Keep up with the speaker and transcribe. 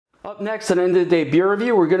Up next on End of the Day Beer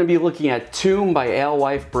Review, we're going to be looking at Tomb by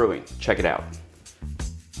Alewife Brewing. Check it out.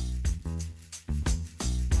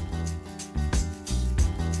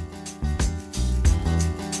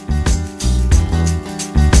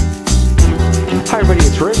 Hi everybody,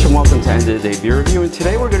 it's Rich and welcome to End of the Day Beer Review, and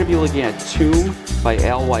today we're going to be looking at Tomb by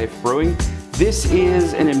Alewife Brewing. This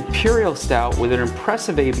is an Imperial Stout with an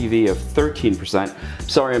impressive ABV of 13%.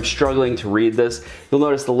 Sorry, I'm struggling to read this. You'll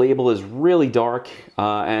notice the label is really dark,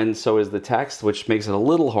 and so is the text, which makes it a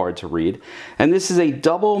little hard to read. And this is a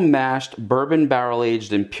double mashed bourbon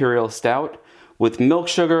barrel-aged Imperial Stout with milk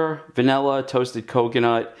sugar, vanilla, toasted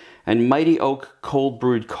coconut, and Mighty Oak cold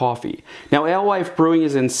brewed coffee. Now, Alewife Brewing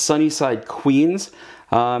is in Sunnyside, Queens.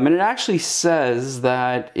 And it actually says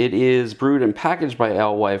that it is brewed and packaged by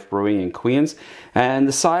Alewife Brewing in Queens. And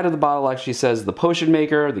the side of the bottle actually says the potion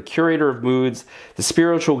maker, the curator of moods, the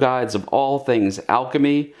spiritual guides of all things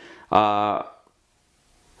alchemy, from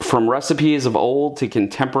recipes of old to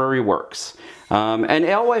contemporary works. And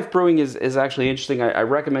Alewife Brewing is actually interesting. I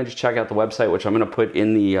recommend you check out the website, which I'm going to put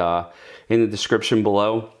in the description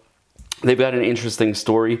below. They've got an interesting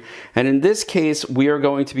story, and in this case, we are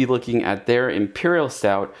going to be looking at their Imperial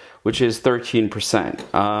Stout, which is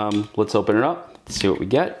 13%. Let's open it up, see what we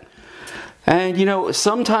get. And you know,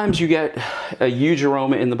 sometimes you get a huge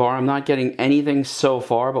aroma in the bar. I'm not getting anything so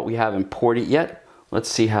far, but we haven't poured it yet. Let's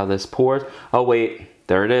see how this pours. Oh wait,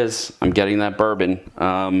 there it is. I'm getting that bourbon.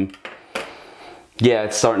 Yeah,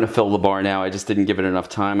 it's starting to fill the bar now. I just didn't give it enough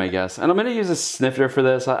time, I guess. And I'm gonna use a snifter for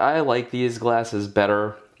this. I like these glasses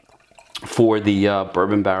better for the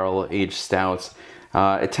bourbon barrel aged stouts.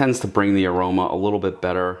 It tends to bring the aroma a little bit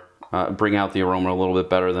better, bring out the aroma a little bit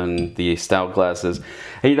better than the stout glasses.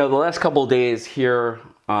 And you know, the last couple of days here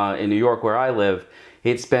in New York where I live,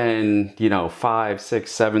 it's been, you know, 5,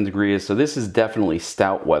 6, 7 degrees. So this is definitely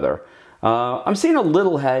stout weather. I'm seeing a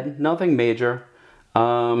little head, nothing major.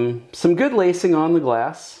 Some good lacing on the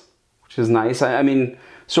glass, which is nice. I mean,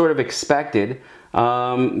 sort of expected.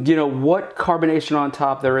 You know, what carbonation on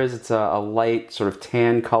top there is, it's a light sort of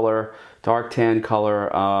tan color, dark tan color.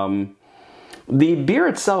 The beer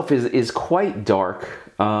itself is quite dark.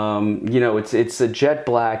 You know, it's a jet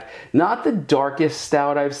black, not the darkest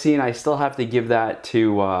stout I've seen. I still have to give that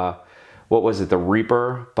to, what was it, the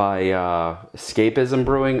Reaper by Escapism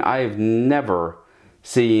Brewing. I've never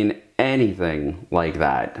seen anything like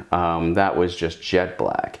that. That was just jet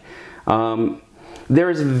black. There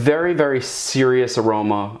is very, very serious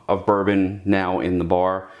aroma of bourbon now in the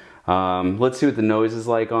bar. Let's see what the nose is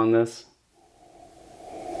like on this.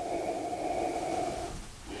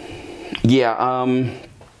 Yeah,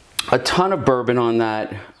 a ton of bourbon on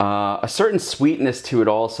that. A certain sweetness to it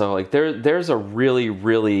also. Like there's a really,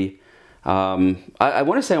 really, I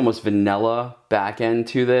want to say almost vanilla back end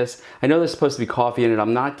to this. I know there's supposed to be coffee in it.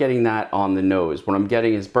 I'm not getting that on the nose. What I'm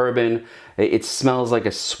getting is bourbon. It smells like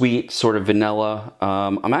a sweet sort of vanilla.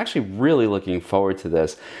 I'm actually really looking forward to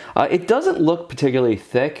this. It doesn't look particularly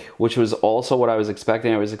thick, which was also what I was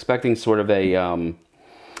expecting. I was expecting sort of a,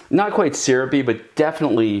 not quite syrupy, but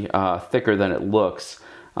definitely thicker than it looks.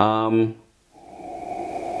 Yeah,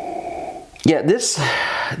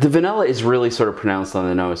 the vanilla is really sort of pronounced on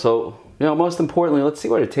the nose. So, you know, most importantly, let's see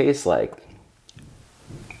what it tastes like.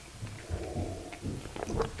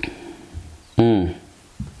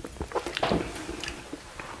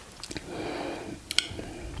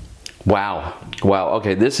 Wow. Wow.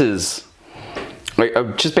 Okay, this is,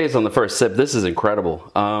 just based on the first sip, this is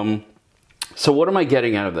incredible. So what am I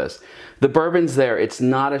getting out of this? The bourbon's there. It's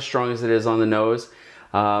not as strong as it is on the nose.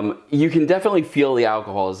 You can definitely feel the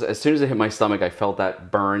alcohol. As soon as it hit my stomach, I felt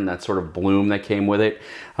that burn, that sort of bloom that came with it.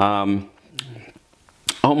 Oh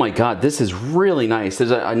my God, this is really nice.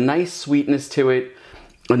 There's a nice sweetness to it.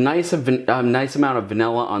 A nice amount of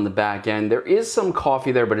vanilla on the back end. There is some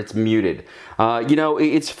coffee there, but it's muted. You know,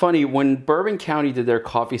 it's funny, when Bourbon County did their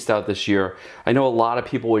coffee stout this year, I know a lot of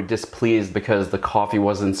people were displeased because the coffee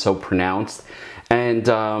wasn't so pronounced. And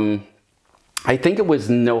I think it was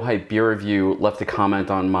No Hype Beer Review left a comment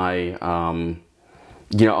on my,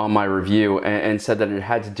 you know, on my review and said that it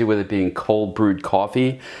had to do with it being cold brewed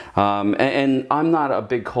coffee. And I'm not a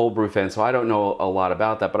big cold brew fan, so I don't know a lot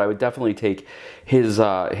about that, but I would definitely take his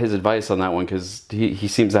advice on that one because he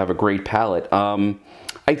seems to have a great palate.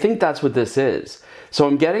 I think that's what this is. So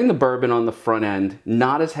I'm getting the bourbon on the front end,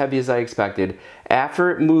 not as heavy as I expected.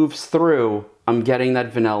 After it moves through, I'm getting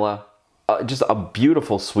that vanilla, just a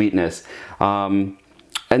beautiful sweetness.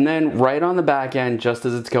 And then right on the back end, just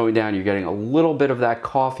as it's going down, you're getting a little bit of that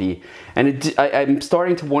coffee. And I'm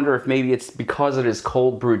starting to wonder if maybe it's because it is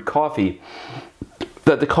cold brewed coffee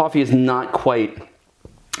that the coffee is not quite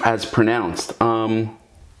as pronounced.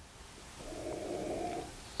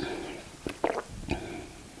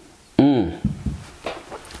 You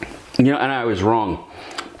know, and I was wrong.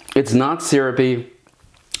 It's not syrupy.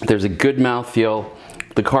 There's a good mouthfeel.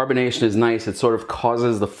 The carbonation is nice. It sort of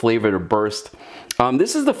causes the flavor to burst.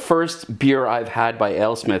 This is the first beer I've had by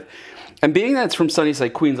AleSmith. And being that it's from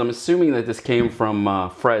Sunnyside, Queens, I'm assuming that this came from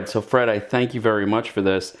Fred. So Fred, I thank you very much for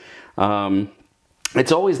this.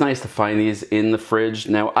 It's always nice to find these in the fridge.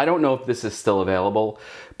 Now, I don't know if this is still available,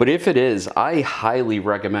 but if it is, I highly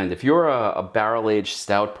recommend. If you're a barrel-aged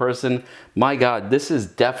stout person, my God, this is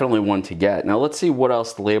definitely one to get. Now, let's see what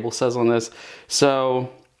else the label says on this.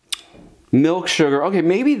 So, milk sugar. Okay,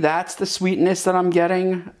 maybe that's the sweetness that I'm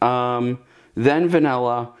getting. Then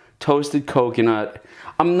vanilla, toasted coconut.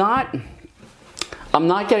 I'm not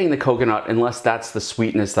getting the coconut unless that's the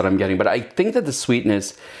sweetness that I'm getting, but I think that the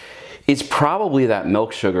sweetness is probably that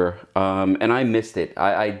milk sugar, and I missed it.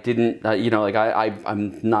 I didn't, you know, like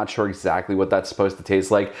I'm not sure exactly what that's supposed to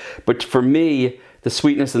taste like, but for me, the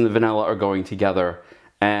sweetness and the vanilla are going together,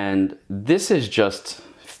 and this is just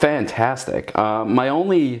fantastic. My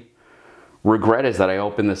only regret is that I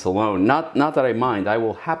opened this alone. Not that I mind. I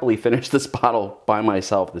will happily finish this bottle by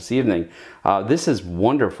myself this evening. This is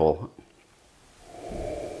wonderful.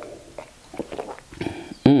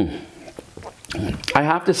 I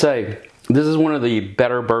have to say, this is one of the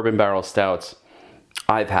better bourbon barrel stouts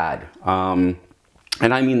I've had. And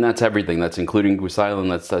I mean, that's everything. That's including Goose Island.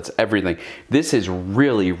 That's everything. This is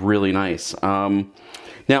really, really nice. Now,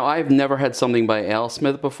 I've never had something by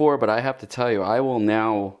AleSmith before, but I have to tell you, I will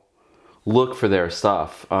now look for their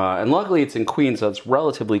stuff. And luckily, it's in Queens, so it's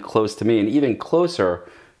relatively close to me and even closer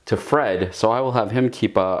to Fred. So I will have him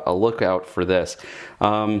keep a lookout for this.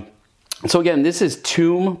 So again, this is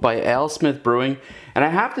Tomb by AleSmith Brewing, and I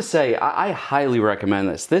have to say, I highly recommend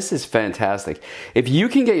this. This is fantastic. If you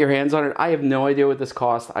can get your hands on it, I have no idea what this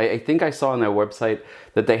costs. I think I saw on their website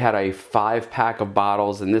that they had a 5-pack of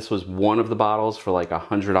bottles, and this was one of the bottles for like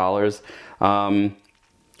 $100.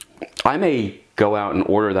 I may go out and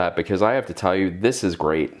order that because I have to tell you, this is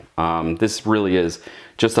great. This really is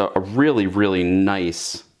just a really, really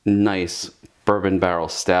nice bourbon barrel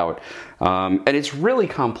stout. And it's really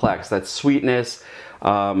complex. That sweetness,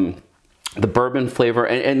 the bourbon flavor,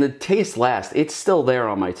 and the taste lasts. It's still there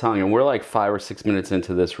on my tongue, and we're like 5 or 6 minutes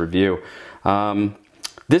into this review.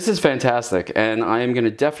 This is fantastic, and I am going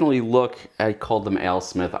to definitely look, I called them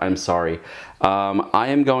AleSmith, I'm sorry. I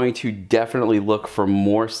am going to definitely look for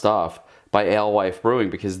more stuff by Alewife Brewing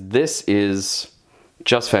because this is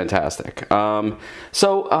just fantastic. Thank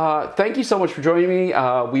you so much for joining me.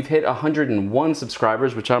 We've hit 101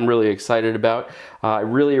 subscribers, which I'm really excited about. I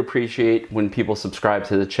really appreciate when people subscribe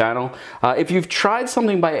to the channel. If you've tried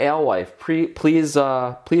something by Alewife, please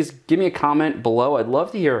give me a comment below. I'd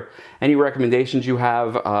love to hear any recommendations you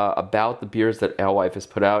have about the beers that Alewife has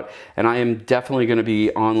put out, and I am definitely going to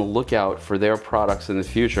be on the lookout for their products in the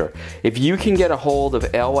future. If you can get a hold of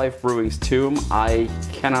Alewife Brewing's Tomb, I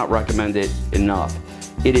cannot recommend it enough.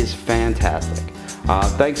 It is fantastic.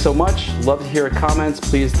 Thanks so much. Love to hear comments.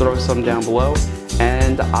 Please throw some down below,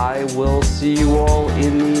 and I will see you all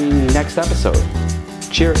in the next episode.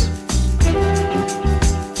 Cheers.